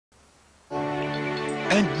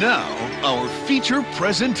And now, our feature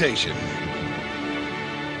presentation.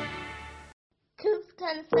 Coop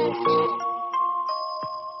Confessions.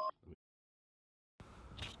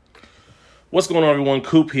 What's going on, everyone?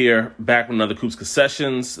 Coop here, back with another Coop's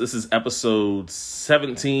Concessions. This is episode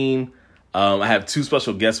 17. I have two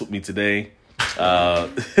special guests with me today. I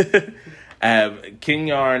have Ken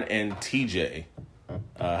Yarn and TJ.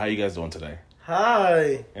 How you guys doing today?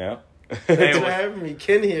 Hi. Yeah. Thanks for having me.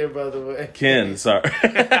 Ken here, by the way. Ken, sorry.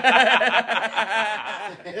 You're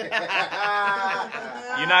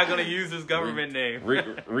not going to use his government name.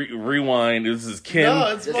 Rewind. This is Ken.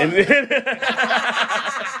 No, it's fine.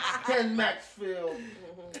 Ken Maxfield.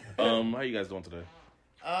 How you guys doing today?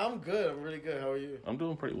 I'm good. I'm really good. How are you? I'm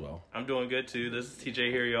doing pretty well. I'm doing good, too. This is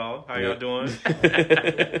TJ here, y'all. How y'all doing?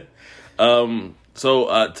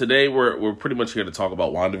 So today we're pretty much here to talk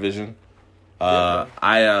about WandaVision.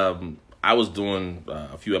 I was doing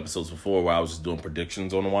a few episodes before where I was just doing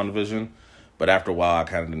predictions on the WandaVision, but after a while I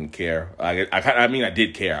kind of didn't care. I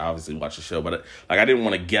did care. I obviously watched the show, but I didn't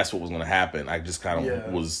want to guess what was going to happen. I just kind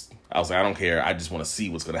of was. I was like, I don't care. I just want to see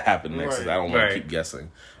what's going to happen next. Right. I don't want to keep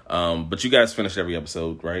guessing. But you guys finished every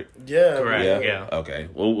episode, right? Yeah. Correct. Yeah. Okay.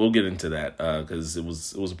 We'll get into that because it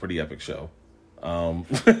was a pretty epic show.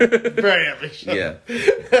 Very epic show. Yeah.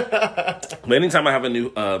 But anytime I have a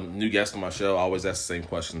new guest on my show, I always ask the same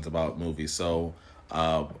questions about movies. So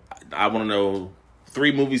I want to know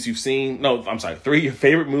 3 movies you've seen. No, I'm sorry, 3 of your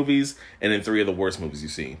favorite movies, and then 3 of the worst movies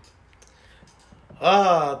you've seen. 3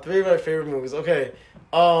 of my favorite movies. Okay.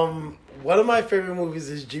 One of my favorite movies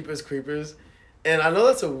is Jeepers Creepers. And I know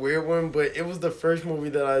that's a weird one, but it was the first movie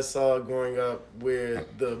that I saw growing up where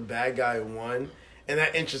the bad guy won. And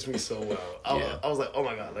that interests me so well. I was like, oh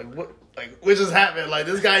my God, what just happened? Like,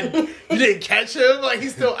 this guy, you didn't catch him? Like,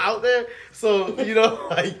 he's still out there? So,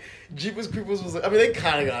 Jeepers Creepers was, they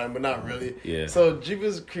kind of got him, but not really. Yeah. So,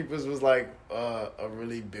 Jeepers Creepers was, a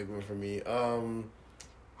really big one for me.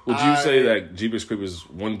 Would you say that Jeepers Creepers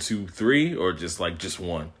 1, 2, 3, or just one? Just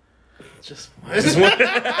one. Just one?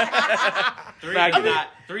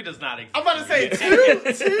 3 does not exist. I'm about to say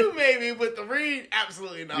two maybe, but 3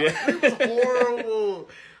 absolutely not. Yeah. 3 was horrible.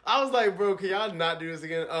 I was like, bro, can y'all not do this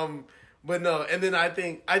again? But no, and then I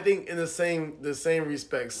think in the same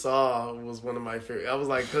respect, Saw was one of my favorite. I was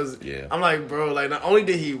like, I'm like, bro, not only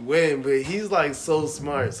did he win, but he's so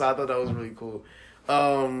smart. So I thought that was really cool.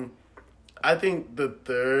 I think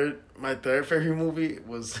my third favorite movie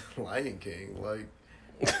was Lion King.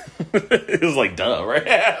 It was duh, right?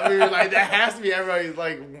 that has to be everybody's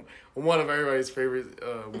one of everybody's favorite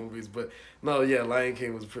movies. But no, yeah, Lion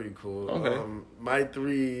King was pretty cool. Okay. My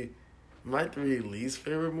three least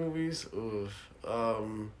favorite movies.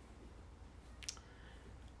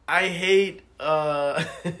 I hate.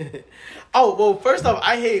 First off,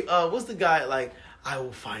 I hate. What's the guy I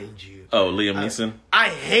will find you. Oh, Liam Neeson. I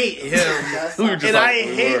hate him, I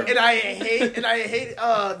hate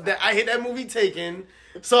that movie Taken.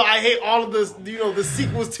 So I hate all of the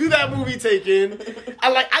sequels to that movie Taken.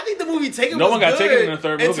 I think the movie Taken was good. No one got taken in the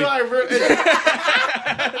third movie.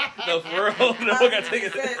 No, for real. No one got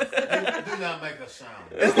taken. Do not make a sound.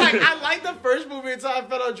 It's I liked the first movie until I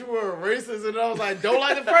found out you were a racist, and I was like, don't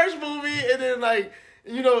like the first movie, and then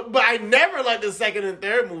but I never liked the second and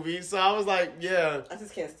third movie, so I was like, yeah. I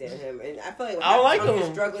just can't stand him, and I feel like I don't like I'm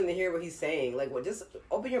him. Struggling to hear what he's saying. Just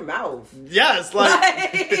open your mouth. Yes, you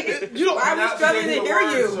don't. Why am I struggling to hear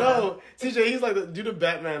you? No, TJ, he's do the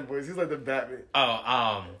Batman voice. He's like the Batman.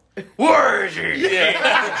 Oh, Worthy. Yeah,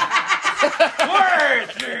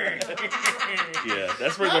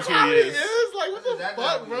 that's pretty much who he is. What the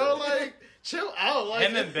fuck, bro? Chill out.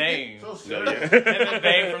 Him and Bane. Yeah. Him and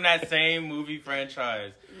Bane from that same movie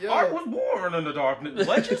franchise. Yeah. Art was born in the darkness.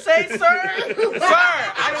 What'd you say, sir? Sir,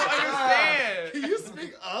 I don't understand. Can you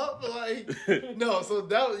speak up? No, so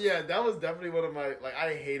that was definitely one of my,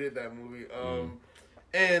 I hated that movie.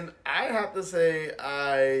 And I have to say,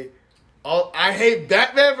 I hate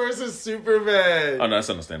Batman versus Superman. Oh, no, that's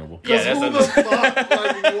understandable. Yeah, that's who the fuck?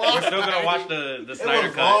 We're still gonna watch the Snyder It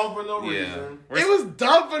was cut. wrong for no reason. It was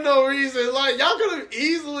dumb for no reason. Y'all could have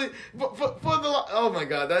easily for the. Oh my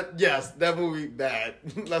god, that movie bad.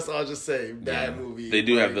 Let's all just say bad movie. They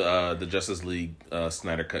do have the Justice League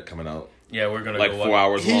Snyder cut coming out. Yeah, we're gonna go 4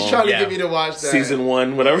 hours long. He's trying to get me to watch that. Season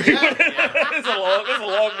 1, whatever. It's a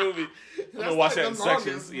long movie. I'm gonna watch that in the sections.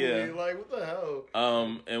 longest movie. Yeah. What the hell?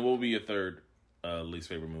 And what will be your third least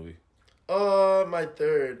favorite movie? My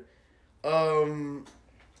third.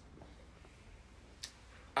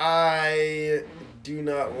 I do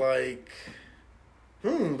not like.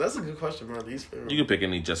 That's a good question. My least favorite. You can pick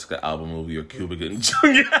any Jessica Alba movie or Cuba Gooding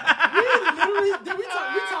Jr.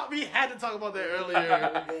 We had had to talk about that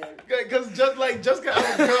earlier. Because Jessica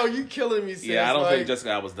Alba, girl, you killing me, sis. Yeah, I don't like, think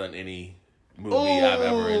Jessica Alba's done any movie I've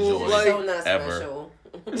ever enjoyed. like- So not ever. special.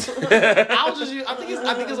 I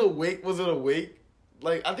think it's Awake. Was it Awake?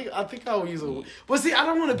 Like I think I would use Awake. But see, I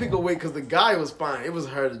don't want to pick Awake because the guy was fine. It was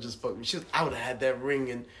her that just fucked me. I would have had that ring,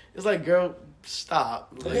 and it's like, girl,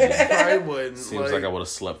 stop. Like, you probably wouldn't. Seems like I would have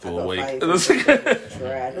slept through Awake. Trash.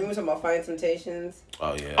 Remember talking about Fine Temptations?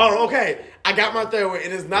 Oh yeah. Oh, okay. I got my third one,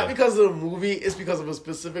 and it's not because of the movie. It's because of a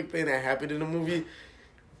specific thing that happened in the movie.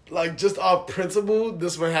 Like just off principle,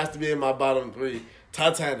 this one has to be in my bottom 3.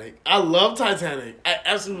 Titanic. I love Titanic. I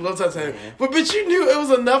absolutely love Titanic. But bitch, you knew it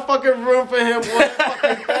was enough fucking room for him on that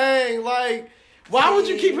fucking thing. Like, why would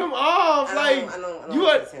you keep him off? I don't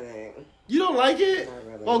like Titanic. You don't like it? Not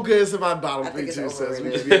really. Oh, good. It's in my bottom I 3 think too, it's sis. We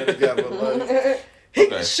overrated. can be together. Like,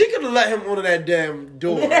 Okay. she could have let him onto that damn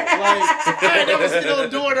door. Like, I ain't never seen no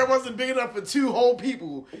door that wasn't big enough for 2 whole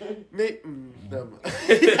people. Never mind.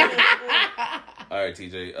 All right,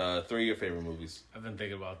 TJ. 3 of your favorite movies. I've been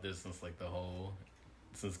thinking about this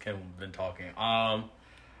since Kim been talking.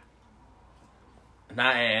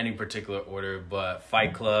 Not in any particular order, but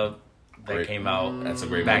Fight Club that Great. came out. That's a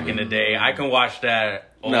great back movie. in the day. I can watch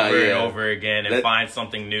that over and over again and find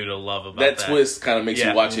something new to love about That that. twist kind of makes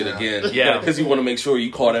you watch it again. Yeah. Because you want to make sure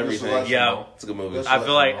you caught everything. Yeah. It's a good movie. I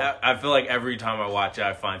feel like every time I watch it,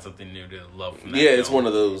 I find something new to love from that Yeah, it's film. one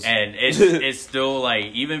of those. And it's still like,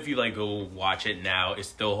 even if you like go watch it now, it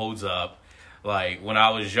still holds up. Like when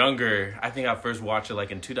I was younger, I think I first watched it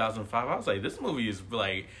like in 2005. I was like, this movie is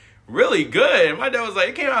like really good. And my dad was like,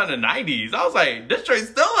 it came out in the 90s. I was like, this train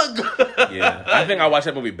still look good. Yeah, I think I watched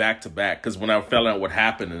that movie back to back because when I found out what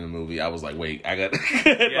happened in the movie, I was like, wait, I got,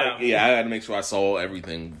 I got to make sure I saw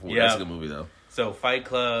everything. That's a good movie though. So Fight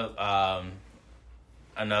Club.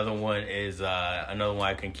 Another one is another one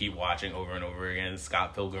I can keep watching over and over again.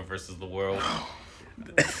 Scott Pilgrim versus the World.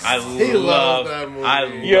 I love that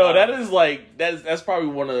movie. Yo, that is like that's probably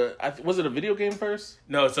one of. Was it a video game first?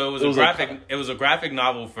 No, so it was a graphic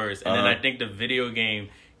novel first, and then I think the video game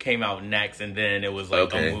came out next, and then it was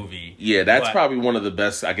like a movie. Yeah, that's probably one of the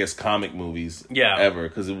best, I guess, comic movies. Ever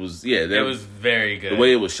because it was it was very good. The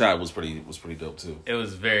way it was shot was pretty dope too. It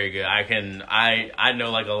was very good. I know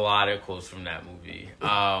like a lot of quotes from that movie. Be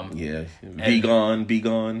gone. Yeah, Be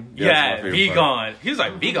Gone. He was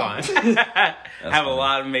like, Be Gone. Have a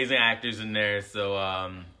lot of amazing actors in there, so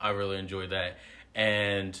I really enjoyed that.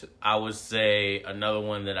 And I would say another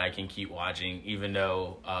one that I can keep watching, even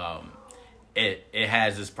though it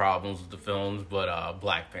has its problems with the films, but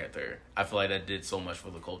Black Panther. I feel like that did so much for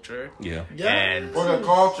the culture. Yeah. And For the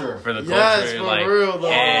culture. for the Yes, culture, for like, real, though.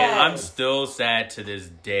 and Yes. I'm still sad to this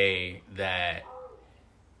day that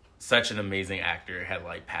such an amazing actor had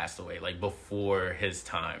like passed away like before his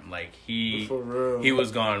time. Like he For real. he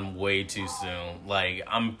was gone way too soon. Like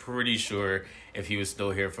I'm pretty sure if he was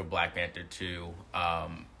still here for Black Panther 2,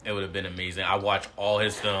 it would have been amazing. I watched all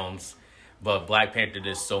his films, but Black Panther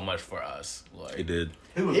did so much for us. Like It did.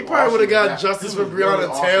 He probably would have got justice for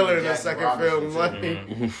Breonna Taylor in the second film. Like,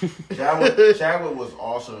 Chadwick was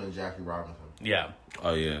awesome in Jackie Robinson. yeah.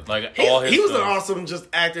 Oh yeah. Like all his he was an films. awesome just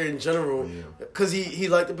actor in general because he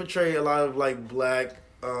liked to portray a lot of like black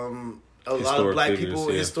lot of black figures, people,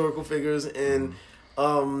 yeah. historical figures, and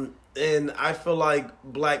I feel like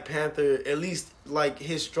Black Panther, at least like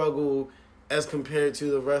his struggle as compared to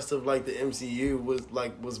the rest of like the MCU was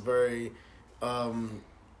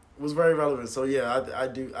very relevant. So yeah, I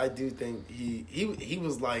do think he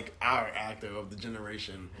was like our actor of the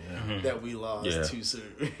generation that we lost too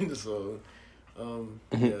soon. So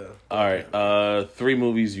yeah. All right. 3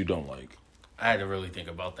 movies you don't like. I had to really think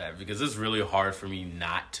about that because it's really hard for me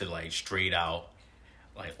not to like straight out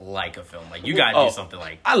like a film. Like you gotta do something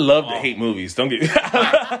like I love to hate movies. Don't get.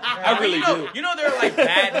 I really do. You know there are like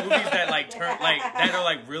bad movies that like turn like that are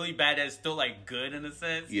like really bad that's still like good in a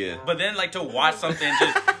sense. Yeah. But then like to watch something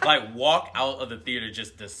just like walk out of the theater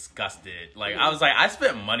just disgusted. Like I was like I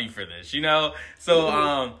spent money for this, you know?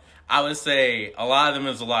 So I would say a lot of them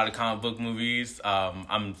is a lot of comic book movies.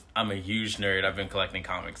 I'm a huge nerd. I've been collecting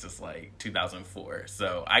comics since like 2004.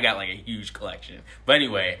 So I got like a huge collection. But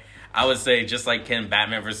anyway, I would say just like Ken,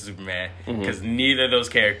 Batman versus Superman, because neither of those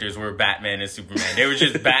characters were Batman and Superman. They were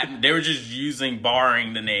just They were just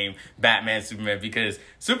borrowing the name Batman and Superman because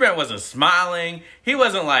Superman wasn't smiling. He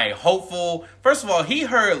wasn't like hopeful. First of all, he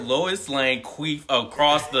heard Lois Lane queef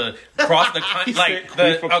across the country, like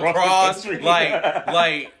the across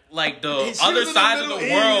like the She other was in side the of the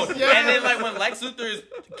Middle world. East, yes. And then like when Lex Luthor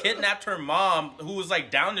kidnapped her mom, who was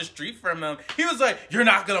like down the street from him, he was like, "You're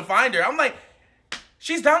not gonna find her." I'm like,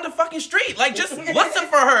 She's down the fucking street. Like, just listen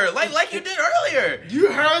for her. Like you did earlier.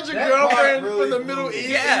 You heard your That girlfriend part really from the blew Middle me. East,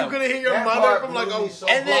 Yeah. and you couldn't hear your That mother part from like blew a me so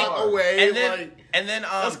block hard. away. And then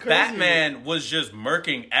that's crazy. Batman was just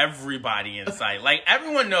murking everybody in sight. Like,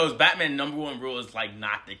 everyone knows Batman's number one rule is, like,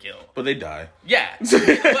 not to kill. But they die. Yeah.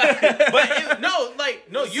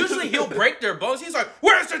 No, usually he'll break their bones. He's like,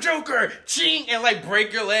 where's the Joker? Ching! And, like,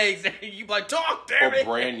 break your legs. And you be like, talk, damn Or it.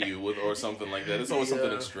 brand you with or something like that. It's always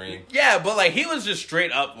something extreme. Yeah, but, like, he was just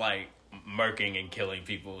straight up, like, murking and killing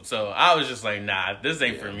people. So I was just like, nah, this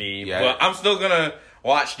ain't for me. Yeah. But I'm still gonna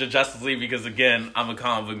watch the Justice League because, again, I'm a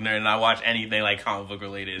comic book nerd and I watch anything, like, comic book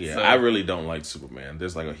related. Yeah, So I really don't like Superman.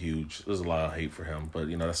 There's like there's a lot of hate for him, but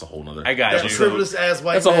that's a whole nother. I got That you. privileged ass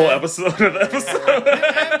white That's a man. whole episode of the episode. And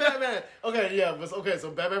Batman. Okay, yeah, but okay,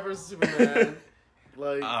 so Batman versus Superman,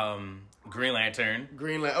 like Green Lantern.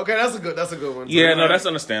 Green Lantern. Okay, that's a good one. Yeah, no, that's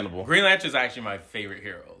understandable. Green Lantern is actually my favorite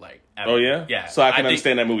hero. Like, ever. Oh yeah, Yeah. So I can think-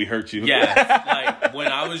 understand that movie hurt you. Yeah, like when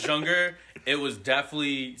I was younger, it was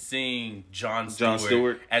definitely seeing John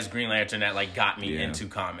Stewart as Green Lantern that like got me Yeah. into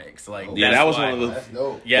comics. Like, Yeah, that's that was why. one of the. That's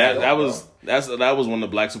dope. Yeah, that was one of the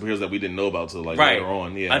black superheroes that we didn't know about till like later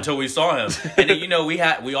on. Yeah, until we saw him. And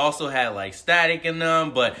then, we also had like Static in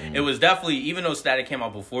them, but it was definitely, even though Static came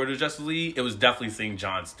out before the Justice League, it was definitely seeing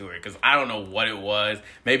John Stewart, because I don't know what it was.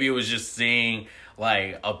 Maybe it was just seeing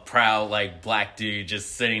like a proud like black dude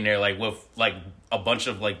just sitting there like with like a bunch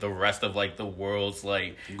of like the rest of like the world's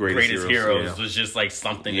like greatest heroes yeah. was just like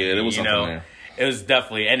something. Yeah, to me, there was something there. It was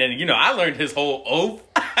definitely, and then I learned his whole oath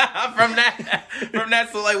from that.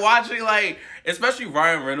 So like watching like, especially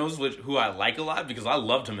Ryan Reynolds, who I like a lot because I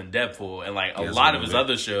loved him in Deadpool and like a lot of his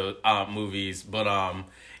other movies. But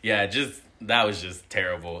yeah, just that was just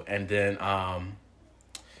terrible. And then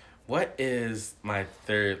what is my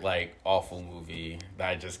third like awful movie that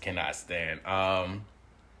I just cannot stand? I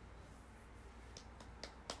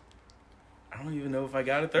don't even know if I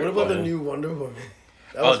got a third. What about one. the new Wonder Woman?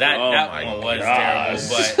 That my one was gosh.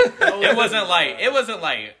 terrible, but it wasn't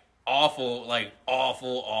like awful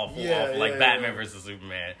Yeah, like yeah, Batman yeah. versus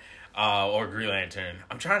Superman or Green Lantern.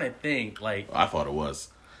 I'm trying to think, like I thought it was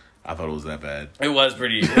that bad. it was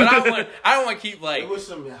pretty, but I don't want to keep like It was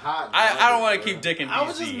some hot. I don't want to keep dicking. I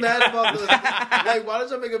was just mad about the like. Why did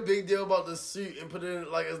y'all make a big deal about the suit and put it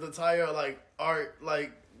in like as the entire like art,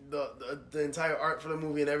 like the entire art for the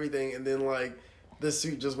movie and everything, and then like the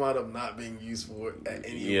suit just wound up not being useful at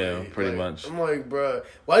any Yeah, way. pretty Like, much. I'm like, bruh,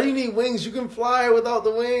 why do you need wings? You can fly without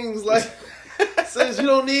the wings. Like, says you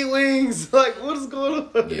don't need wings. Like, what is going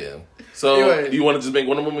on? Yeah. So Anyway. you want to just make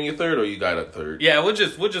Wonder Woman your third, or you got a third? Yeah, we'll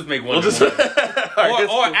just make one. We'll just. or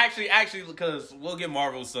Alright, actually, because we'll give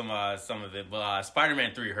Marvel some of it. But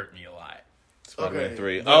Spider-Man 3 hurt me a lot. Spider-Man Okay.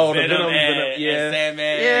 3. The Oh, Venom the Venom. and Yeah.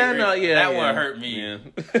 Sandman. Yeah, no, yeah. That yeah. one hurt me. Yeah.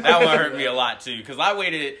 That one hurt me a lot too, because I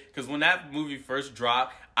waited, because when that movie first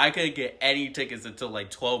dropped, I couldn't get any tickets until like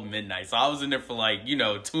 12 midnight. So I was in there for like,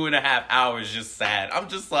 2.5 hours just sad. I'm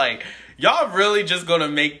just like, y'all really just gonna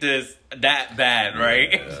make this that bad,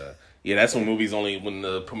 right? Yeah, that's when when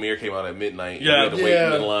the premiere came out at midnight. Yeah. You had to wait in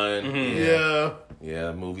the line. Yeah.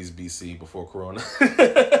 Yeah, movies BC before Corona.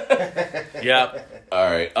 Yep. All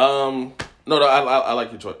right. No, I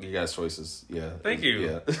like your guys' choices. Yeah. Thank you.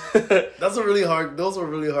 Yeah. Those were really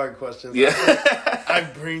hard questions. Yeah. I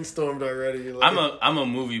brainstormed already. Like, I'm a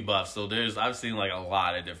movie buff, so I've seen like a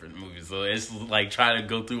lot of different movies. So it's like trying to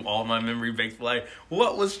go through all my memory banks, like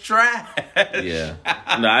what was trash. Yeah.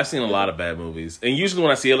 No, I've seen a lot of bad movies, and usually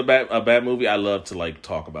when I see a bad movie, I love to like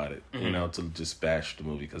talk about it. To just bash the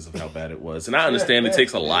movie because of how bad it was. And I understand it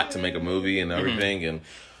takes a lot to make a movie and everything,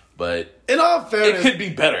 but in all it fairness, could be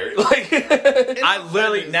better. Like I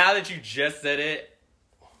literally, now that you just said it,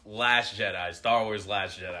 Star Wars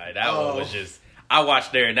Last Jedi. That one was just, I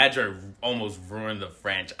watched there and that joint almost ruined the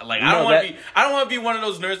franchise. Like, I don't want to be one of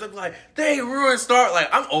those nerds that be like, they ruined Star. Like,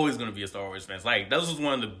 I'm always gonna be a Star Wars fan. Like, this was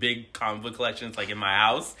one of the big comic book collections like in my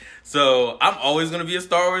house, so I'm always gonna be a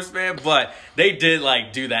Star Wars fan. But they did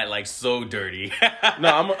like do that like so dirty. No,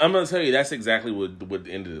 I'm gonna tell you that's exactly what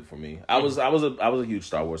ended it for me. I was a huge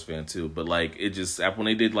Star Wars fan too, but like it just when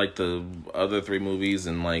they did like the other 3 movies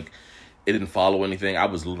and like it didn't follow anything, I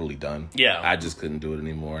was literally done. Yeah. I just couldn't do it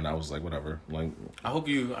anymore, and I was like, whatever. Like, I hope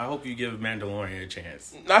you give Mandalorian a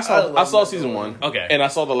chance. I saw season 1, Okay, and I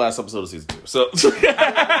saw the last episode of season 2. So,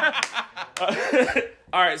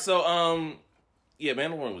 all right, so yeah,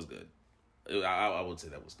 Mandalorian was good. I would say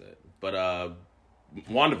that was good, but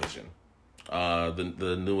WandaVision,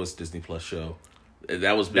 the newest Disney Plus show.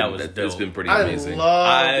 It's been pretty amazing. I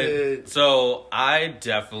love it. So I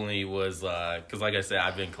definitely was, because like I said,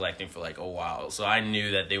 I've been collecting for like a while, so I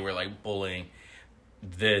knew that they were like pulling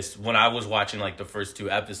this when I was watching like the first 2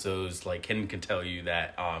 episodes, like Ken can tell you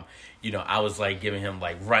that I was like giving him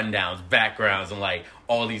like rundowns, backgrounds, and like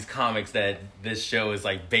all these comics that this show is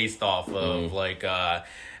like based off of, like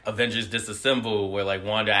Avengers Disassemble, where like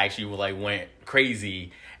Wanda actually like went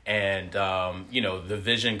crazy, and the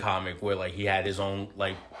Vision comic where like he had his own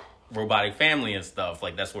like robotic family and stuff,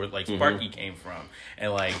 like that's where like Sparky came from,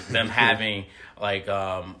 and like them having like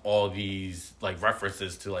all these like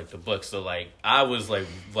references to like the book. So like I was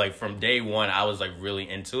like from day one I was like really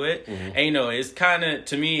into it, and it's kind of,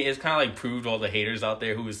 to me, it's kind of like proved all the haters out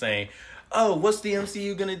there who was saying, oh, what's the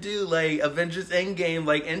MCU gonna do? Like Avengers Endgame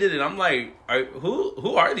like ended it. I'm like,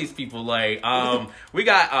 who are these people? Like, we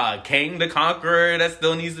got Kang the Conqueror that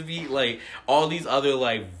still needs to be, like, all these other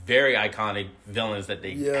like very iconic villains that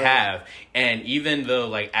they have. And even though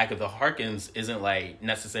like Agatha Harkness isn't like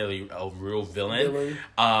necessarily a real villain,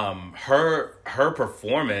 her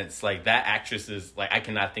performance, like that actress is like, I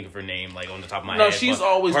cannot think of her name like on the top of my head. No, she's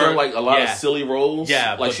always done like a lot of silly roles.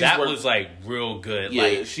 Yeah, like but that was like real good. Yeah,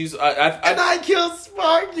 like she's and I killed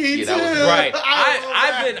Sparky too. That was right.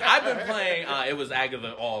 I've been playing. It was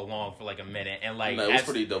Agatha all along for like a minute, and like it was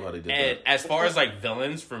pretty dope how they did and that. as far as like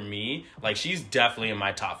villains for me, like she's definitely in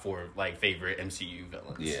my top 4 like favorite MCU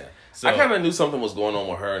villains. Yeah. So I kind of knew something was going on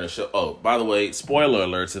with her in the show. Oh, by the way, spoiler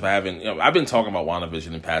alerts. If I haven't, I've been talking about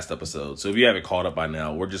WandaVision in past episodes, so if you haven't caught up by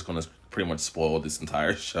now, we're just going to pretty much spoil this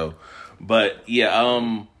entire show. But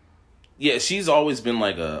yeah, she's always been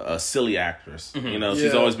like a silly actress.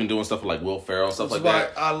 She's always been doing stuff with like Will Ferrell and stuff like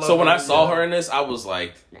that. So when I saw her in this, I was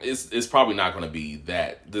like, it's probably not going to be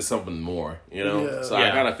that. There's something more, So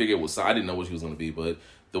I kind of figured it was. I didn't know what she was going to be, but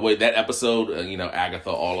the way that episode, Agatha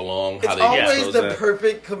all along, it's always the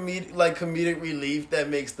perfect comedic relief that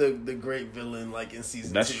makes the great villain like in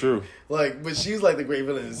season 2. That's true. Like, but she's like the great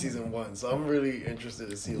villain in season 1, so I'm really interested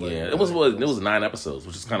to see. Like, it was 9 episodes,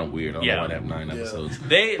 which is kind of weird. I don't know why they have 9 episodes.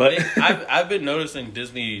 I've been noticing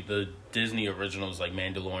the Disney originals like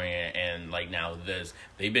Mandalorian and like now this,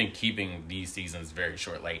 they've been keeping these seasons very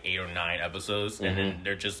short, like 8 or 9 episodes, and then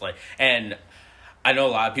they're just like, and I know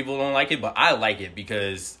a lot of people don't like it, but I like it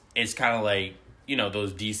because it's kind of like,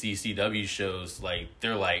 those DC CW shows, like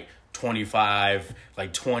they're like 25,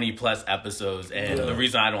 like 20 plus episodes. And the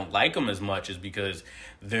reason I don't like them as much is because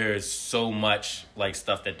there's so much like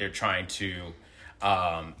stuff that they're trying to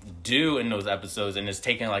do in those episodes. And it's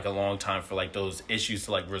taking like a long time for like those issues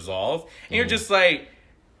to like resolve. And you're just like,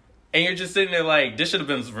 and you're just sitting there like, this should have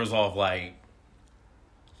been resolved like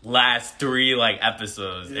last 3 like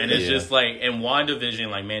episodes, and it's just like in WandaVision,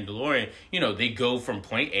 like Mandalorian, they go from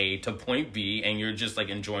point A to point B, and you're just like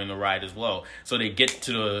enjoying the ride as well. So they get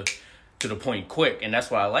to the point quick, and that's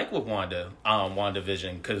what I like with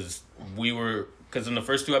WandaVision, because in the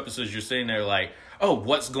first 2 episodes you're sitting there like, oh,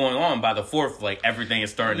 what's going on? By the 4th, like everything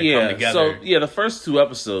is starting to come together. So the first 2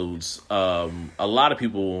 episodes, a lot of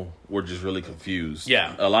people were just really confused.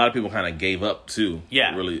 Yeah, a lot of people kind of gave up too.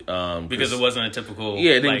 Yeah, really, because it wasn't a typical.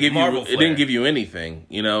 Yeah, it didn't give Marvel you. It didn't give you anything,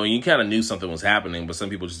 and you kind of knew something was happening, but some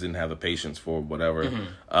people just didn't have the patience for whatever.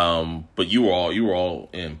 But you were all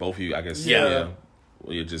in, both of you, I guess. Yeah.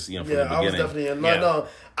 Well, you're just from the beginning. I was definitely in. No,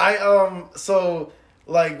 I so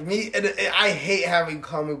like me, and I hate having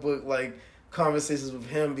comic book like conversations with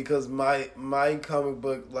him because my comic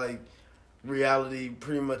book like reality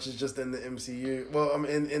pretty much is just in the MCU. Well, I'm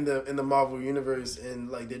in the Marvel universe, and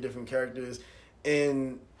like their different characters,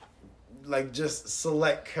 and like just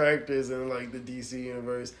select characters in like the DC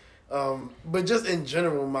universe. But just in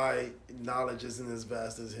general, my knowledge isn't as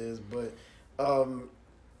vast as his. But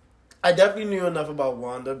I definitely knew enough about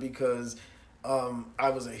Wanda because I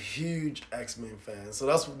was a huge X-Men fan, so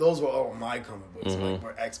those were all my comic books. Like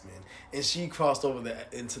were X-Men, and she crossed over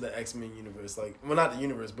into the X-Men universe. Like, well, not the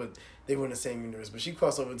universe, but they were in the same universe. But she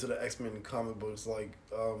crossed over into the X-Men comic books. Like,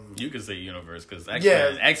 you could say universe because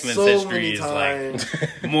X-Men's so history is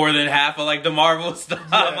like more than half of like the Marvel stuff.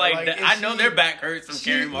 Yeah, I know their back hurts from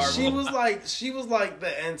carrying Marvel. She was like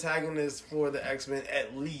the antagonist for the X-Men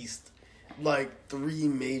at least like 3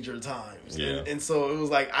 major times. And so it was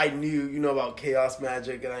like I knew about Chaos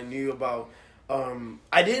Magic, and I knew about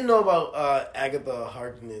I didn't know about Agatha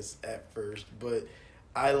Harkness at first, but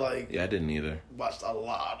I I didn't either. Watched a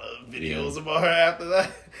lot of videos about her after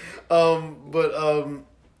that.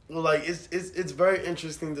 Like it's very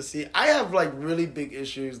interesting to see. I have like really big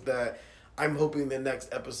issues that I'm hoping the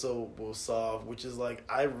next episode will solve, which is like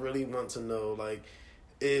I really want to know like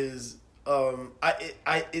is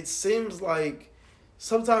it seems like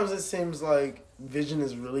sometimes it seems like Vision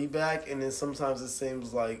is really back, and then sometimes it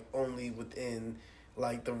seems like only within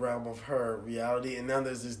like the realm of her reality, and now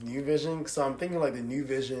there's this new Vision. So I'm thinking like the new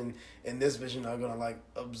Vision and this Vision are gonna like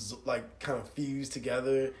kind of fuse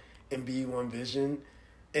together and be one Vision,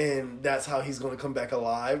 and that's how he's gonna come back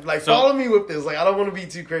alive. Like, follow me with this. Like, I don't want to be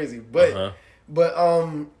too crazy, but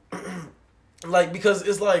like, because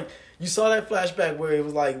it's like you saw that flashback where it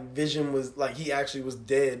was like Vision was like he actually was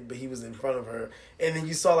dead, but he was in front of her, and then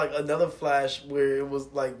you saw like another flash where it was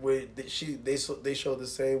like where they showed the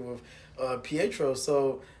same with Pietro.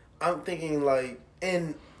 So I'm thinking like,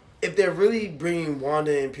 and if they're really bringing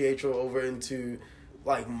Wanda and Pietro over into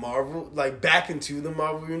like Marvel, like back into the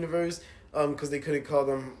Marvel universe, because they couldn't call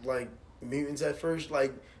them like mutants at first.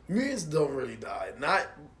 Like, mutants don't really die. Not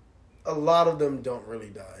a lot of them don't really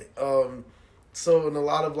die. So in a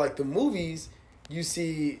lot of like the movies, you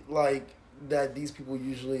see like that these people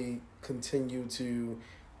usually continue to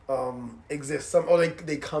exist.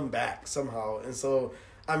 They come back somehow, and so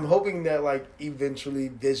I'm hoping that like eventually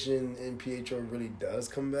Vision and Pietro really does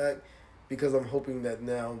come back, because I'm hoping that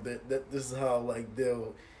now that this is how like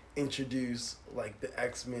they'll introduce like the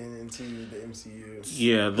X-Men into the MCU.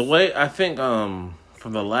 Yeah, the way I think from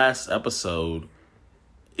the last episode,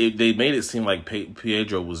 they made it seem like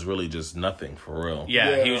Pietro was really just nothing for real.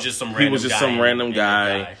 Yeah, he was just some random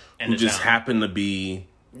guy who just happened to be.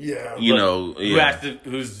 Yeah,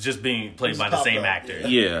 who's just being played by the same actor.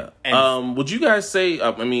 Yeah. And, would you guys say?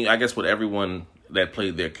 I mean, I guess with everyone that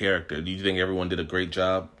played their character, do you think everyone did a great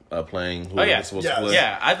job playing who was supposed to play?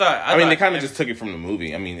 Yeah, I thought. I mean, they kind of just took it from the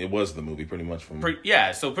movie. I mean, it was the movie pretty much from.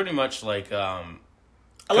 So pretty much like.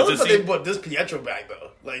 I love that they brought this Pietro back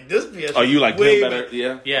though. Like this Pietro. Oh, you like him better?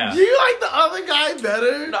 Yeah. Yeah. Do you like the other guy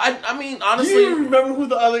better? No, I mean, honestly, do you remember who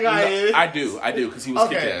the other guy is? I do, because he was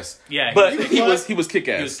kick-ass. Yeah, but he was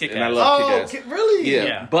kick-ass, and I love kick-ass. Really?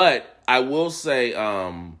 Yeah, but I will say,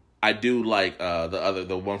 I do like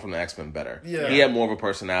the one from the X-Men better. Yeah, he had more of a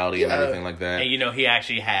personality and everything like that. And he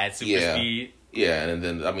actually had super speed. Yeah, and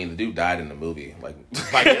then I mean, the dude died in the movie, like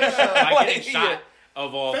by getting shot.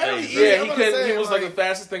 Of all things. Yeah, he was like the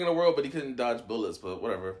fastest thing in the world, but he couldn't dodge bullets, but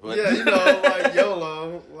whatever. But yeah, like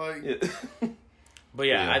YOLO. Like yeah. But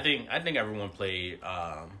yeah, I think everyone played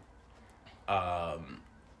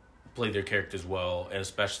their characters well, and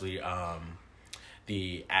especially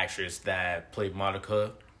the actress that played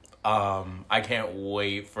Monica. I can't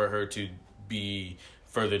wait for her to be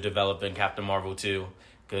further developed in Captain Marvel 2.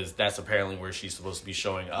 Because that's apparently where she's supposed to be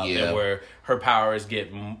showing up, and where her powers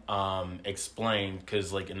get explained.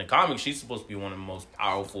 Because like in the comics, she's supposed to be one of the most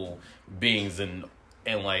powerful beings in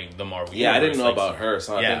like the Marvel universe. I didn't know about her,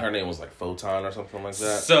 so I think her name was like Photon or something like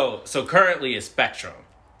that. So currently it's Spectrum.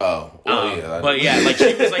 Oh, well, but yeah, like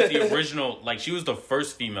she was like the original, like she was the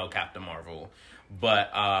first female Captain Marvel, but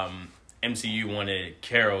MCU wanted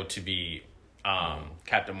Carol to be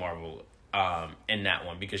Captain Marvel. In that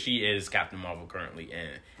one, because she is Captain Marvel currently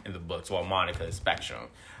in the books, while Monica is Spectrum.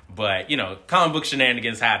 But comic book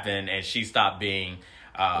shenanigans happened, and she stopped being,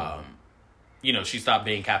 she stopped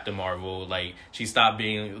being Captain Marvel. Like she stopped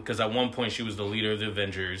being, because at one point she was the leader of the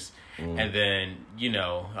Avengers, and then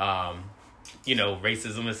racism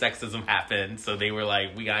and sexism happened, so they were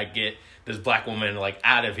like, we gotta get this black woman like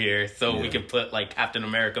out of here, so we can put like Captain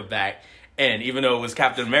America back. And even though it was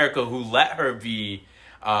Captain America who let her be.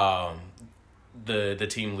 The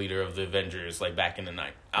team leader of the Avengers, like back in the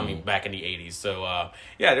back in the 80s. So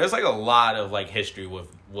there's like a lot of like history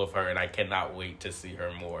with her, and I cannot wait to see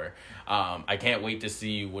her more. I can't wait to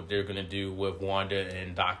see what they're gonna do with Wanda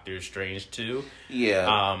and Doctor Strange too.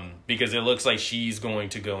 Yeah. Because it looks like she's going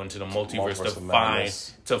to go into the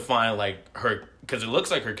multiverse to find like her, because it looks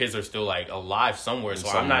like her kids are still like alive somewhere. So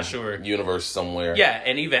I'm not sure. Universe somewhere. Yeah,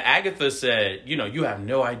 and even Agatha said, you have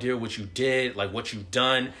no idea what you did, like what you've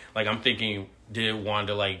done. Like I'm thinking, did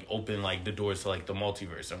Wanda like open like the doors to like the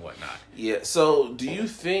multiverse and whatnot? Yeah. So do you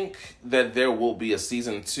think that there will be a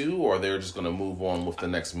season 2, or they're just going to move on with the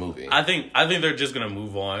next movie? I think they're just going to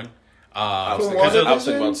move on. I was thinking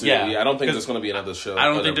about 2. Yeah, I don't think there's going to be another show. I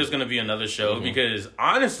don't think there's going to be another show because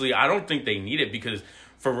honestly, I don't think they need it, because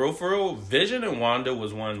for real, Vision and Wanda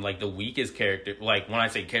was one like the weakest character. Like when I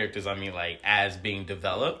say characters, I mean like as being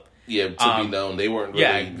developed. Yeah, to be known. They weren't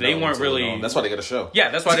really known. They weren't really known. That's why they got a show. Yeah,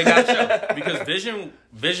 that's why they got a show. Because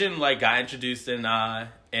Vision like got introduced in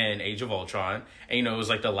Age of Ultron. And it was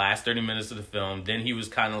like the last 30 minutes of the film. Then he was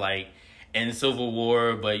kind of like in Civil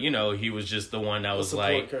War, but he was just the one that was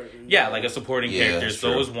like, character. like a supporting Yeah, character. that's So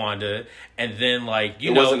true. was Wanda, and then like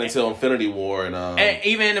it wasn't until Infinity War and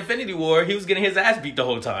even in Infinity War, he was getting his ass beat the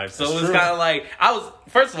whole time. So it was true. kind of like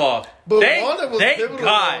first of all, But Wanda was pivotal,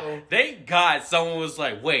 though. thank God someone was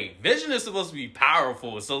like, wait, Vision is supposed to be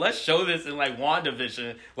powerful, so let's show this in like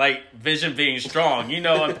WandaVision, like Vision being strong,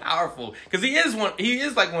 and powerful, because he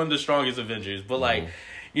is like one of the strongest Avengers, but like,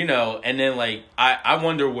 and then like I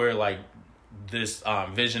wonder where like this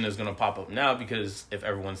Vision is gonna pop up now, because if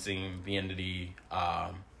everyone's seen the end of the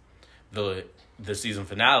season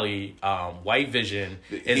finale, White Vision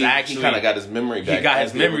is actually he kind of got his memory back. he got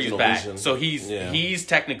his the memories original back. Vision. So he's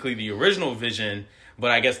technically the original Vision, but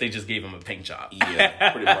I guess they just gave him a paint job.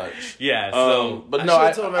 Yeah, pretty much. Yeah. So, but I no,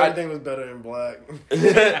 should've told him everything was better in black.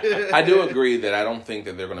 I do agree that I don't think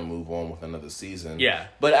that they're going to move on with another season. Yeah.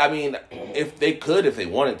 But I mean, if they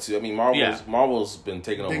wanted to. I mean, Marvel's been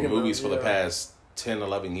taking over Big movies for the amount, past 10,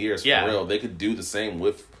 11 years for Yeah. real. They could do the same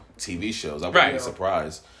with TV shows. I wouldn't be Right.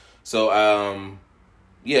 surprised. So,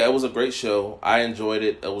 it was a great show. I enjoyed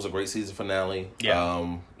it. It was a great season finale. Yeah.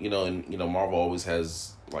 Marvel always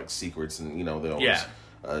has like secrets, and they always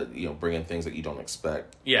bring in things that you don't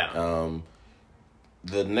expect. yeah.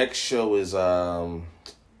 The next show is Falcon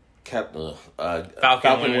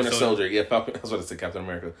Winter Winter Soldier. Yeah, Falcon. I was about to say Captain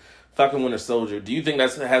America. Falcon Winter Soldier. Do you think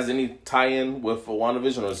that has any tie-in with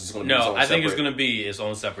WandaVision, or is it just going to be its own I think it's separate? going to be its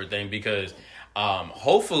own separate thing, because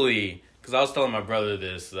hopefully, because I was telling my brother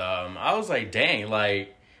this, I was like, dang,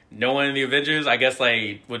 like, no one in the Avengers, I guess,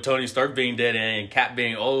 like, with Tony Stark being dead and Cap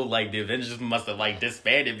being old, like, the Avengers must have, like,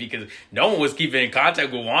 disbanded, because no one was keeping in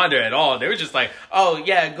contact with Wanda at all. They were just like, oh,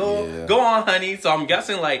 yeah, go on, honey. So I'm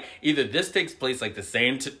guessing, like, either this takes place, like, the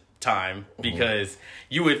same time, because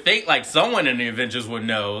you would think, like, someone in the Avengers would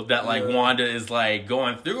know that, like, Wanda is, like,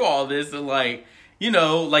 going through all this, and, like,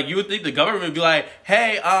 like, you would think the government would be like,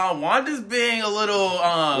 hey, Wanda's being a little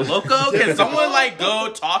loco. Can someone, like,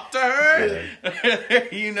 go talk to her?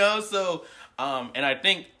 So, and I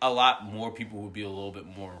think a lot more people would be a little bit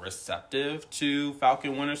more receptive to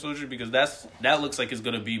Falcon Winter Soldier, because that looks like it's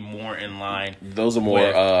going to be more in line. Those are more,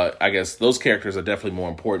 I guess, those characters are definitely more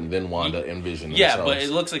important than Wanda and Vision Yeah, themselves. but it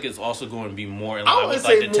looks like it's also going to be more in I line would with,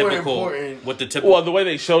 like, say the more typical... important. With the typical... Well, the way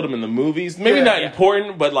they showed them in the movies, maybe Yeah. not Yeah.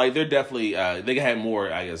 important, but like they're definitely they had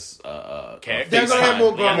more, I guess, Characters. They're gonna have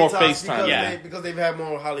more Yeah. more gravitas FaceTime. Yeah. because they've had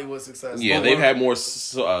more Hollywood success. Yeah, More- they've had more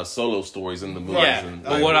solo stories in the movies. Yeah, and,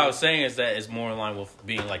 but what I was saying is that it's more in line with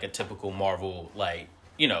being like a typical Marvel, like,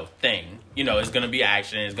 thing. It's going to be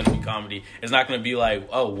action, it's going to be comedy. It's not going to be like,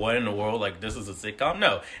 oh, what in the world? Like, this is a sitcom?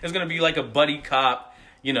 No. It's going to be like a buddy cop,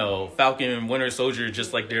 Falcon and Winter Soldier,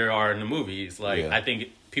 just like there are in the movies. Like, Yeah. I think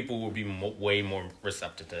people will be way more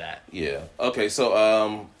receptive to that. Yeah. Okay,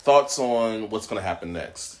 so thoughts on what's going to happen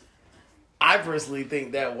next? I personally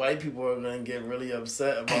think that white people are going to get really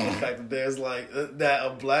upset about the fact that there's like that a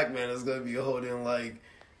black man is going to be holding like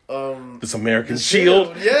This American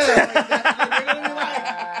Shield. Yeah,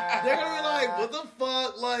 like they're gonna be like, what the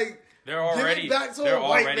fuck, like. They're already Give it back to they're a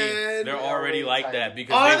white already man. they're already like that,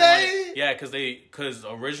 because Are they they? wanted, because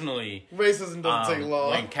originally Racism doesn't take long.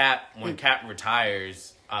 when Cap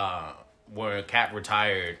retires, at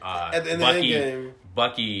the end of the game.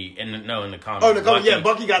 Bucky in the comics. Oh, in the comic,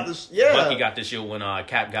 Bucky got this. Yeah, Bucky got the shield when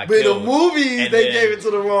Cap got but in the killed. movies, And they then- gave it to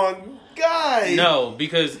the wrong guy. No,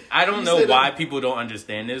 because I don't You know said why that- people don't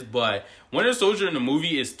understand this, but Winter Soldier in the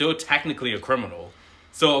movie is still technically a criminal.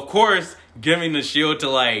 So of course, giving the shield to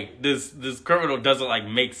like this criminal doesn't like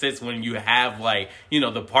make sense when you have like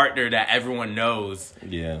the partner that everyone knows.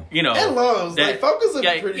 Yeah. And loves. Like, Falcon's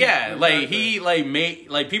a pretty yeah, good like actor. he like made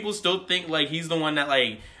like people still think like he's the one that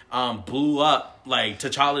like blew up like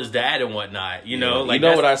T'Challa's dad and whatnot. You know, like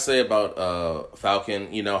what I say about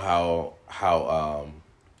Falcon. You know how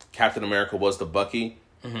Captain America was to Bucky.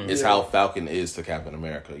 Is how Falcon is to Captain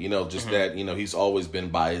America. Just that he's always been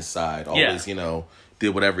by his side. Always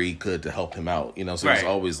did whatever he could to help him out. So he's Right.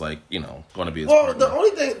 always like going to be his Well, partner. the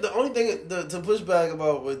only thing to push back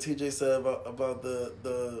about what TJ said about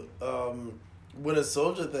the Winter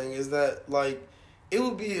Soldier thing is that like it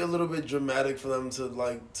would be a little bit dramatic for them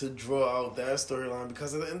to draw out that storyline,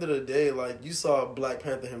 because at the end of the day, like you saw Black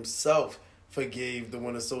Panther himself forgave the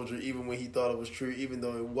Winter Soldier even when he thought it was true, even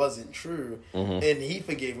though it wasn't true, and he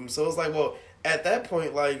forgave him. So it's like, well, at that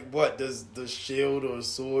point, like, what does the shield or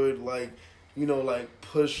sword like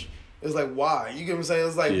push? It's like, why? You get what I'm saying?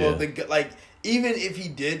 It's like, well, even if he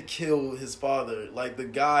did kill his father, like the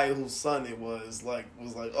guy whose son it was like,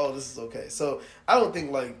 oh, this is okay. So I don't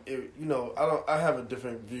think like it, I have a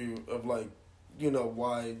different view of like,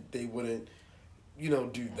 why they wouldn't,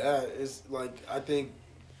 do that. It's like I think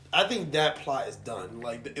I think that plot is done.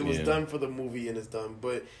 Like it was done for the movie and it's done.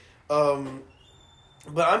 But I'm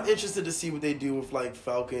interested to see what they do with like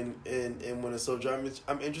Falcon and Winter Soldier.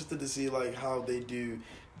 I'm interested to see like how they do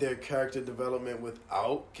their character development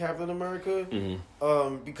without Captain America.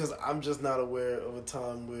 Because I'm just not aware of a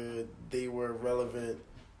time where they were relevant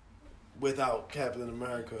without Captain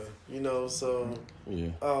America, so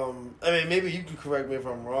I mean, maybe you can correct me if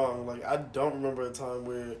I'm wrong. Like, I don't remember a time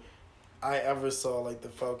where I ever saw like the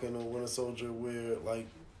Falcon or Winter Soldier where like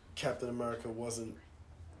Captain America wasn't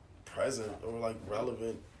present or like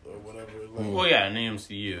relevant or whatever. Like, well, yeah, in the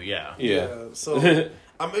MCU, yeah. So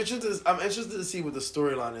I'm interested to see what the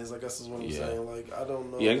storyline is. I guess is what I'm saying. Like, I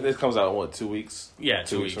don't know. Yeah, this comes out in what, 2 weeks? Yeah,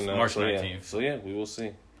 2 weeks from now. March So, 19th. So yeah, we will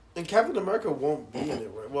see. And Captain America won't be in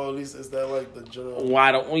it, right? Well, at least is that like the general?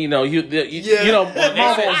 Why don't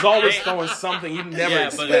Marvel is always throwing something you never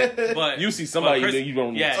expect. But you see somebody Chris, you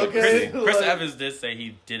don't. Yeah, okay. Chris Evans did say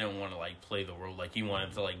he didn't want to like play the role. Like he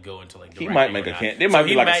wanted to like go into like. He might make a cameo. There might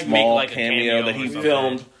be like a small cameo that he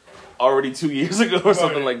filmed already 2 years ago or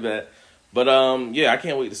something like that. But I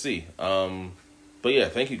can't wait to see. But yeah,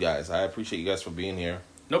 thank you guys. I appreciate you guys for being here.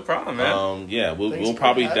 No problem, man. We'll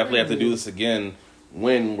probably definitely have to do this again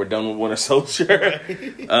when we're done with Winter Soldier.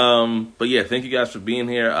 But yeah, thank you guys for being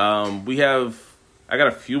here. I got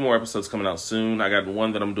a few more episodes coming out soon. I got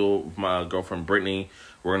one that I'm doing with my girlfriend Brittany.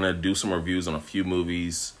 We're gonna do some reviews on a few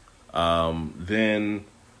movies. Then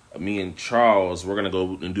me and Charles, we're gonna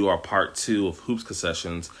go and do our part 2 of Hoops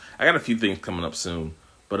Concessions. I got a few things coming up soon.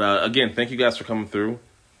 But again, thank you guys for coming through.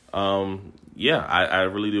 I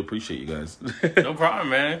really do appreciate you guys. No problem,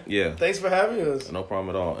 man. Yeah. Thanks for having us. No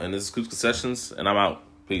problem at all. And this is Hoops Concessions, and I'm out.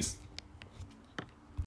 Peace.